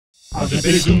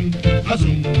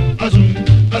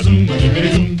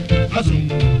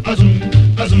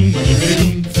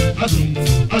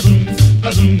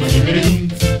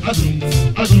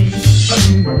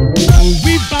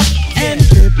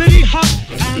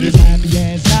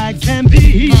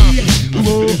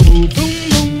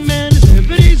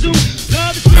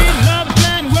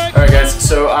Alright guys,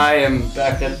 so I am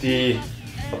back at the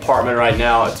apartment right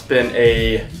now. It's been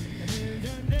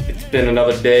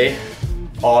another day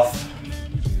off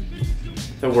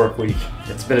the work week.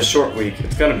 It's been a short week.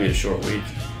 It's gonna be a short week,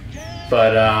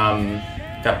 but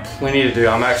got plenty to do.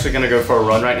 I'm actually gonna go for a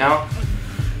run right now.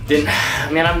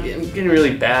 I'm getting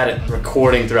really bad at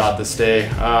recording throughout this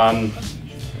day. A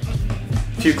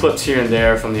few clips here and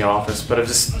there from the office, but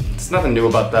it's nothing new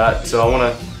about that. So I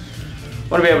want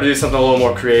to be able to do something a little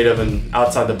more creative and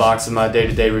outside the box of my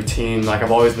day-to-day routine. Like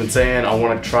I've always been saying, I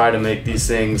want to try to make these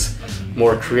things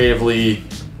more creatively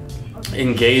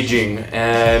engaging,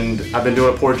 and I've been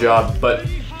doing a poor job, but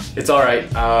it's all right.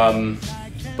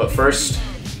 But first,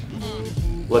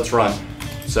 let's run.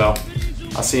 So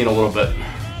I'll see you in a little bit.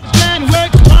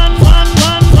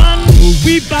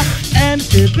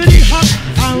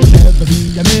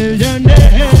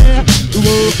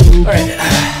 Alright,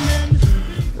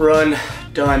 run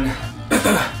done.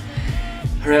 I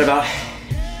ran about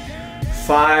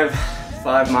five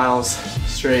miles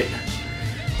straight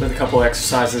with a couple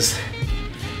exercises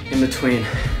in between.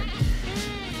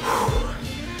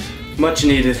 Much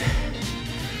needed.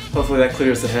 Hopefully that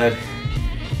clears the head,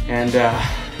 and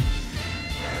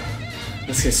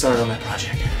let's get started on that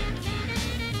project.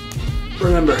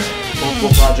 Remember,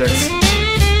 multiple projects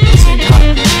at the same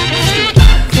time. Let's do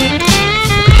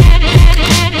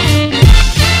it.